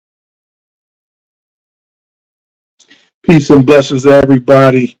Peace and blessings to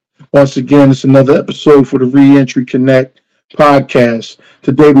everybody. Once again, it's another episode for the Reentry Connect podcast.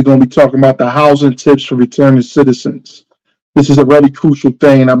 Today, we're going to be talking about the housing tips for returning citizens. This is a very crucial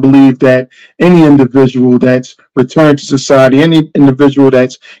thing, and I believe that any individual that's returned to society, any individual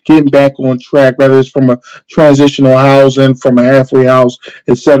that's getting back on track, whether it's from a transitional housing, from a halfway house,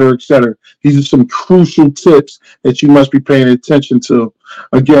 et cetera, these are some crucial tips that you must be paying attention to.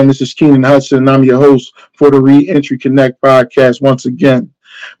 Again, this is Keenan Hudson, and I'm your host for the Reentry Connect podcast once again.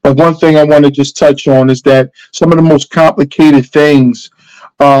 But one thing I want to just touch on is that some of the most complicated things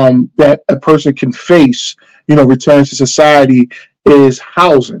that a person can face, return to society is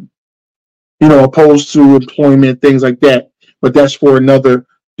housing, opposed to employment, things like that. But that's for another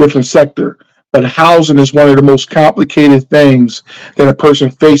different sector. But housing is one of the most complicated things that a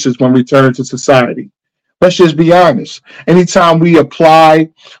person faces when returning to society. Let's just be honest. Anytime we apply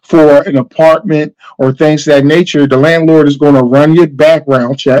for an apartment or things of that nature, the landlord is going to run your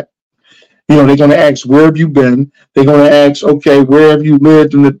background check. They're going to ask, where have you been? They're going to ask, okay, where have you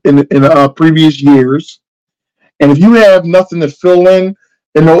lived in the previous years? And if you have nothing to fill in,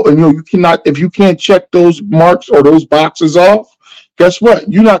 you cannot, if you can't check those marks or those boxes off, guess what?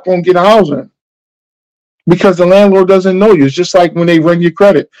 You're not going to get housing because the landlord doesn't know you. It's just like when they run your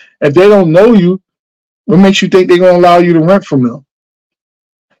credit. If they don't know you, what makes you think they're going to allow you to rent from them?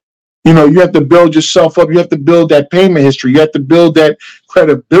 You have to build yourself up. You have to build that payment history. You have to build that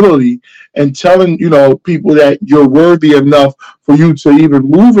credibility and telling, people that you're worthy enough for you to even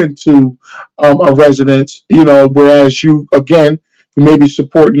move into a residence, whereas you may be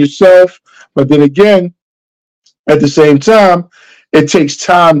supporting yourself. But then again, at the same time, it takes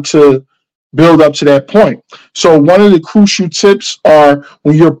time to build up to that point. So one of the crucial tips are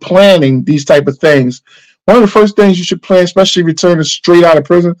when you're planning these type of things, one of the first things you should plan, especially returning straight out of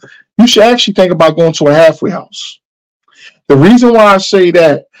prison, you should actually think about going to a halfway house. The reason why I say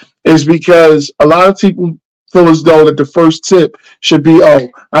that is because a lot of people feel as though that the first tip should be,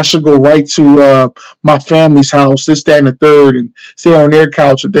 I should go right to my family's house, this, that, and the third, and stay on their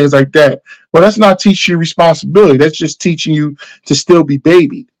couch and things like that. Well, that's not teaching you responsibility. That's just teaching you to still be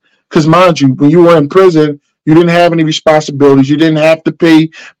babied. Because mind you, when you were in prison, you didn't have any responsibilities. You didn't have to pay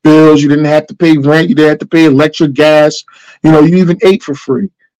bills. You didn't have to pay rent. You didn't have to pay electric, gas. You even ate for free.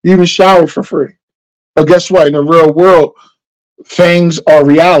 You even showered for free. But guess what? In the real world, things are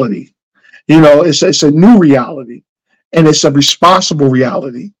reality. It's a new reality, and it's a responsible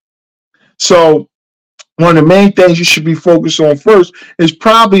reality. So one of the main things you should be focused on first is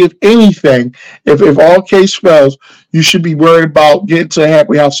probably, if anything, if all case fails, you should be worried about getting to a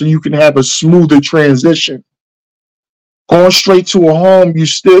halfway house so you can have a smoother transition. Going straight to a home,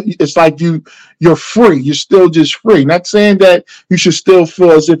 it's like you're free. You're still just free. Not saying that you should still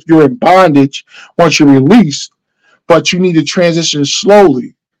feel as if you're in bondage once you're released, but you need to transition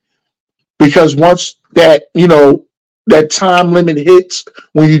slowly. Because once that time limit hits,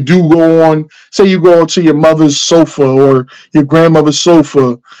 when you do go on, say you go onto your mother's sofa or your grandmother's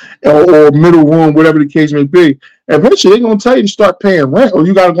sofa or middle room, whatever the case may be, eventually they're going to tell you to start paying rent, or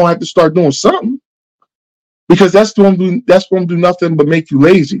you got to have to start doing something. Because that's going to do nothing but make you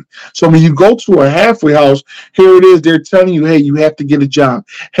lazy. So when you go to a halfway house, here it is. They're telling you, hey, you have to get a job.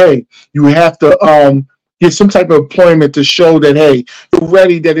 Hey, you have to get some type of employment to show that, hey, you're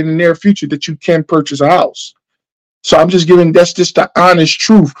ready, that in the near future that you can purchase a house. So that's just the honest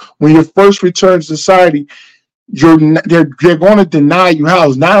truth. When you first return to society, they're going to deny you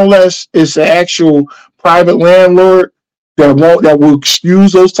house, not unless it's an actual private landlord that will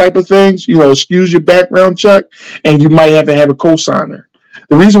excuse those type of things, excuse your background check, and you might have to have a cosigner.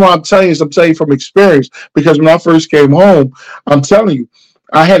 The reason why I'm telling you from experience, because when I first came home, I'm telling you,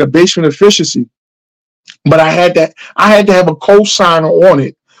 I had a basement efficiency, but I had to have a cosigner on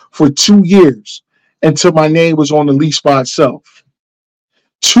it for 2 years until my name was on the lease by itself.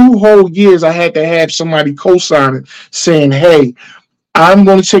 2 whole years I had to have somebody co-signing saying, hey, I'm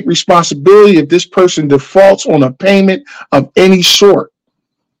going to take responsibility if this person defaults on a payment of any sort.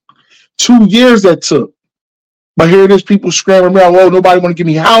 2 years that took. But here it is, people scrambling around, nobody want to give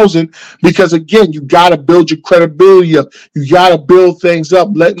me housing, because again, you got to build your credibility up. You got to build things up,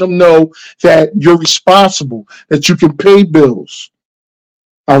 letting them know that you're responsible, that you can pay bills.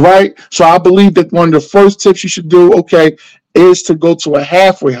 All right? So I believe that one of the first tips you should do, is to go to a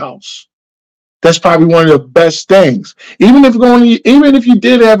halfway house. That's probably one of the best things. Even if you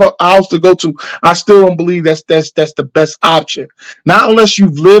did have a house to go to, I still don't believe that's the best option. Not unless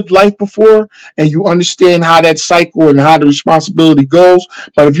you've lived life before and you understand how that cycle and how the responsibility goes.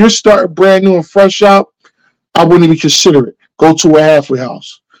 But if you're starting brand new and fresh out, I wouldn't even consider it. Go to a halfway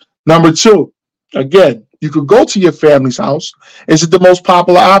house. Number 2, again, You could go to your family's house. Is it the most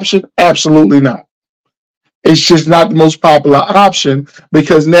popular option? Absolutely not. It's just not the most popular option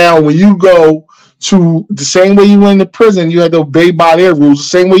because now when you go to the same way you went to prison, you had to obey by their rules.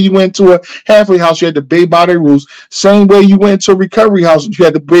 The same way you went to a halfway house, you had to obey by their rules. Same way you went to a recovery house, you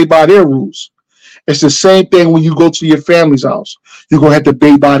had to obey by their rules. It's the same thing when you go to your family's house. You're going to have to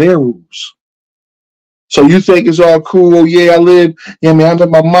obey by their rules. So you think it's all cool? Oh yeah, I live. Yeah, man, I'm at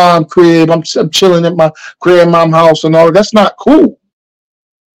my mom's crib. I'm chilling at my grandmom's house and all that. That's not cool.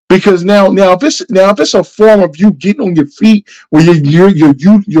 Because now if it's a form of you getting on your feet, where you're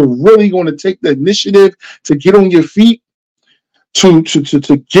really going to take the initiative to get on your feet to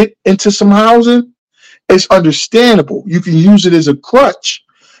get into some housing, it's understandable. You can use it as a crutch.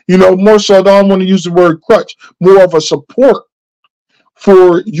 More so, I don't want to use the word crutch, more of a support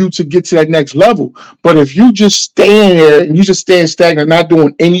for you to get to that next level. But if you just stand there and you just stand stagnant, not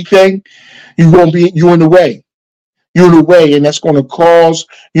doing anything, you're in the way. You're in the way, and that's going to cause,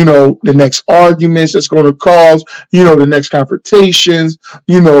 the next arguments. It's going to cause, the next confrontations,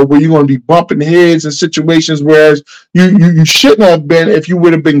 where you're going to be bumping heads in situations, whereas you shouldn't have been if you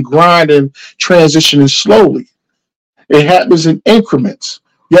would have been grinding, transitioning slowly. It happens in increments.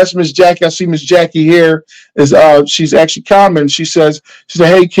 Yes, Miss Jackie, I see Miss Jackie here. She's actually commenting. She said,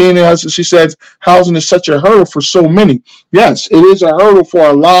 hey, Keenan Hudson, she says, housing is such a hurdle for so many. Yes, it is a hurdle for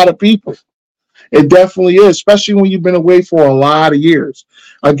a lot of people. It definitely is, especially when you've been away for a lot of years.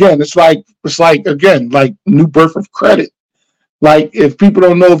 Again, it's like new birth of credit. Like if people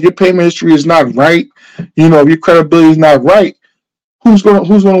don't know, if your payment history is not right, if your credibility is not right, who's gonna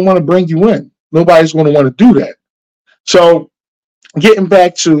want to bring you in? Nobody's gonna want to do that. So getting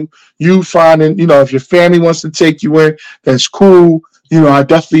back to you finding, if your family wants to take you in, that's cool. I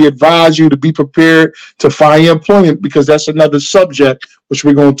definitely advise you to be prepared to find employment because that's another subject which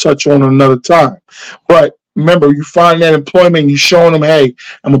we're going to touch on another time. But remember, you find that employment, you showing them, hey,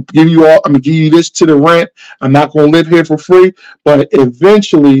 I'm going to give you this to the rent. I'm not going to live here for free, but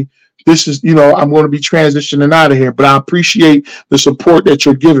eventually this is, I'm going to be transitioning out of here, but I appreciate the support that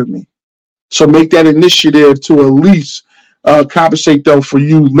you're giving me. So make that initiative to at least compensate them for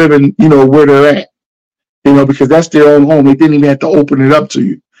you living, where they're at. Because that's their own home. They didn't even have to open it up to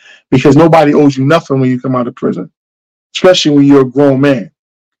you because nobody owes you nothing when you come out of prison, especially when you're a grown man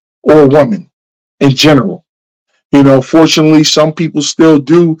or a woman in general. Fortunately, some people still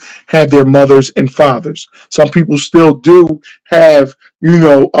do have their mothers and fathers. Some people still do have,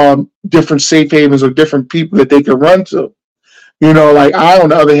 different safe havens or different people that they can run to. Like I, on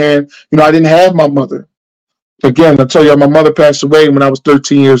the other hand, I didn't have my mother. Again, I tell you, my mother passed away when I was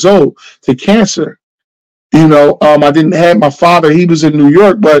 13 years old to cancer. I didn't have my father. He was in New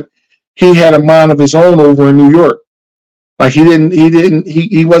York, but he had a mind of his own over in New York. Like he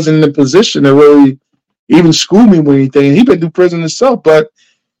wasn't in the position to really even school me with anything. He'd been through prison himself, but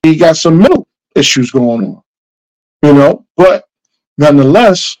he got some mental issues going on, but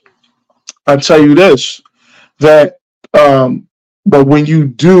nonetheless, I tell you this, that, but when you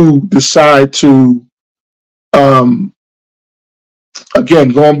do decide to, again,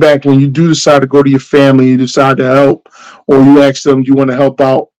 going back, when you do decide to go to your family, you decide to help, or you ask them, you want to help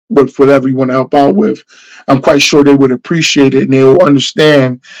out with whatever you want to help out with, I'm quite sure they would appreciate it and they will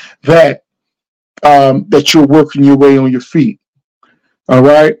understand that that you're working your way on your feet. All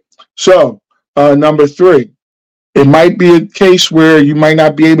right. So number 3, it might be a case where you might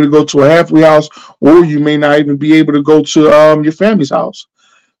not be able to go to a halfway house, or you may not even be able to go to your family's house.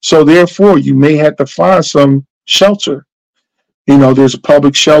 So therefore, you may have to find some shelter. There's a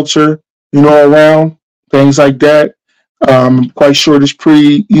public shelter, around, things like that. I'm quite sure there's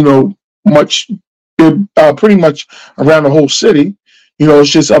pretty much around the whole city. It's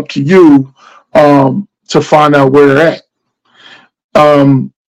just up to you to find out where they're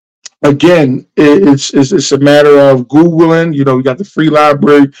at. Again, it's a matter of Googling. You got the free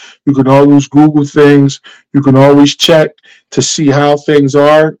library. You can always Google things. You can always check to see how things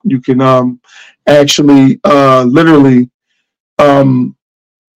are. You can actually literally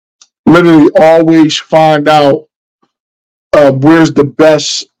always find out where's the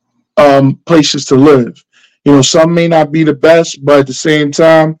best places to live. Some may not be the best, but at the same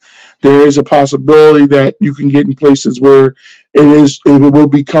time, there is a possibility that you can get in places where it will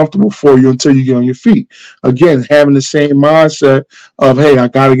be comfortable for you until you get on your feet. Again, having the same mindset of, hey, I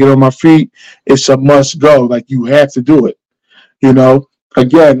got to get on my feet. It's a must go. Like you have to do it.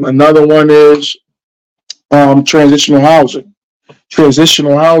 Again, another one is transitional housing.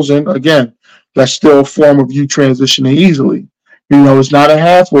 Transitional housing, again, that's still a form of you transitioning easily. It's not a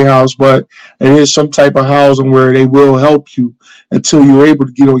halfway house, but it is some type of housing where they will help you until you're able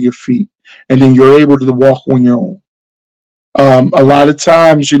to get on your feet, and then you're able to walk on your own. A lot of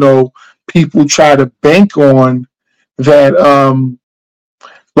times, people try to bank on that,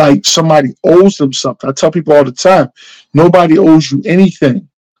 like somebody owes them something. I tell people all the time, nobody owes you anything.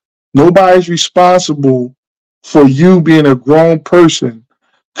 Nobody's responsible for you being a grown person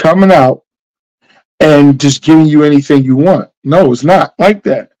coming out and just giving you anything you want. No, it's not like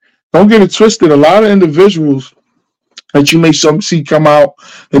that. Don't get it twisted. A lot of individuals that you may see come out,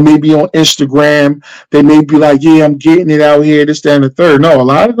 they may be on Instagram, they may be like, yeah, I'm getting it out here, this, that, and the third. No, a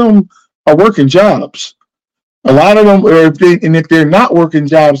lot of them are working jobs. A lot of them, if they're not working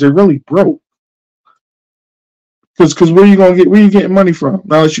jobs, they're really broke. Because where are you getting money from?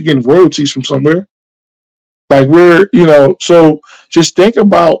 Not unless you're getting royalties from somewhere. Like so just think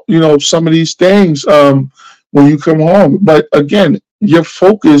about, some of these things when you come home. But again, your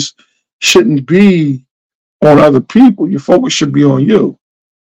focus shouldn't be on other people. Your focus should be on you,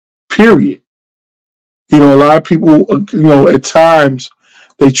 period. A lot of people, at times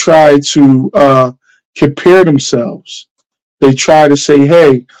they try to compare themselves. They try to say,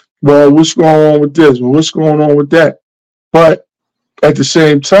 hey, well, what's going on with this? Well, what's going on with that? But at the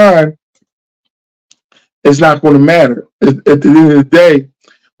same time, it's not going to matter. At the end of the day,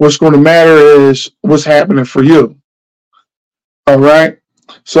 what's going to matter is what's happening for you. All right?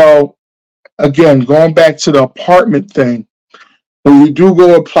 So, again, going back to the apartment thing, when you do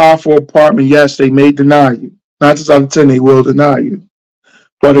go apply for an apartment, yes, they may deny you. 9 times out of 10, they will deny you.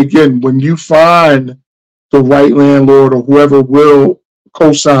 But again, when you find the right landlord or whoever will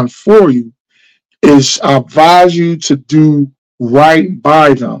co-sign for you, I advise you to do right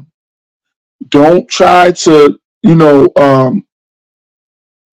by them. Don't try to,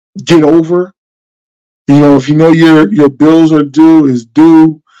 get over. If you know your bills are due, is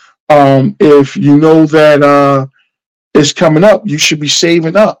due. If you know that it's coming up, you should be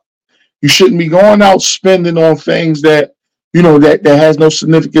saving up. You shouldn't be going out spending on things that that has no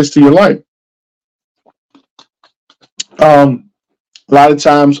significance to your life. A lot of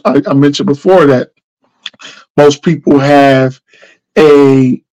times, I mentioned before that most people have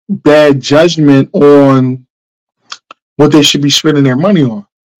a bad judgment on what they should be spending their money on. You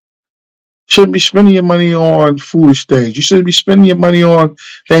shouldn't be spending your money on foolish things. You shouldn't be spending your money on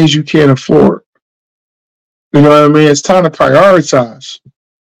things you can't afford. You know what I mean? It's time to prioritize.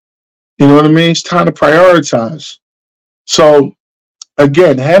 You know what I mean? It's time to prioritize. So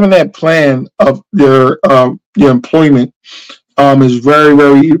again, having that plan of your employment is very,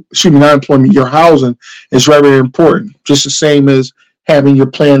 very, excuse me, not employment, your housing is very, very important. Just the same as having your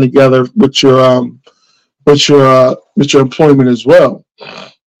plan together with your employment as well.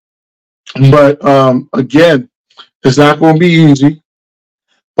 But again, it's not going to be easy,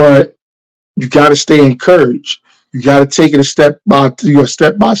 but you got to stay encouraged. You got to take it step by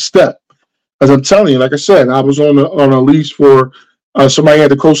step. As I'm telling you, like I said, I was on a lease for somebody had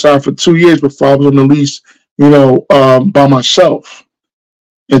to co-sign for 2 years before I was on the lease, by myself.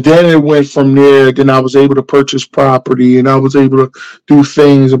 And then it went from there. Then I was able to purchase property, and I was able to do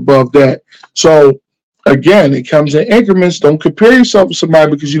things above that. So again, it comes in increments. Don't compare yourself with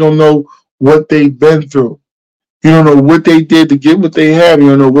somebody because you don't know what they've been through. You don't know what they did to get what they have. You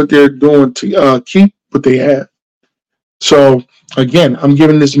don't know what they're doing to keep what they have. So again, I'm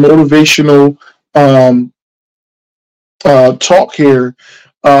giving this motivational talk here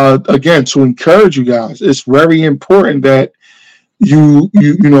again to encourage you guys. It's very important that you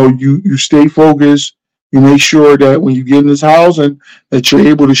stay focused. You make sure that when you get in this housing, that you're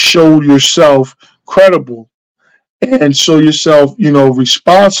able to show yourself credible and show yourself,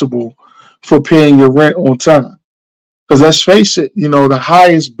 responsible for paying your rent on time. Because let's face it, the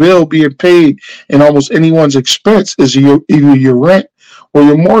highest bill being paid in almost anyone's expense is either your rent or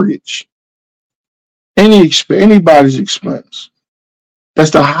your mortgage. Anybody's expense.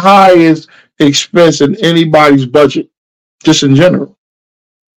 That's the highest expense in anybody's budget, just in general.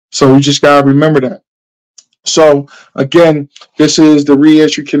 So we just gotta remember that. So again, this is the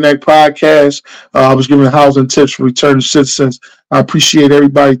Reentry Connect podcast. I was giving housing tips for returning citizens. I appreciate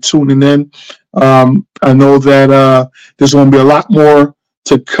everybody tuning in. I know that there's going to be a lot more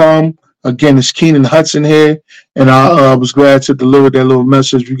to come. Again, it's Keenan Hudson here, and I was glad to deliver that little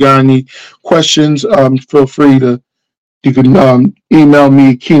message. If you got any questions, feel free to, you can email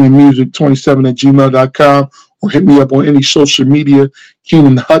me, KeenanMusic27@gmail.com, or hit me up on any social media,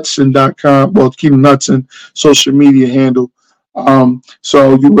 KeenanHudson.com, well, Keenan Hudson social media handle.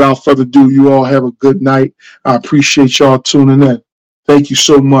 So without further ado, you all have a good night. I appreciate y'all tuning in. Thank you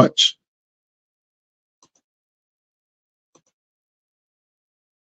so much.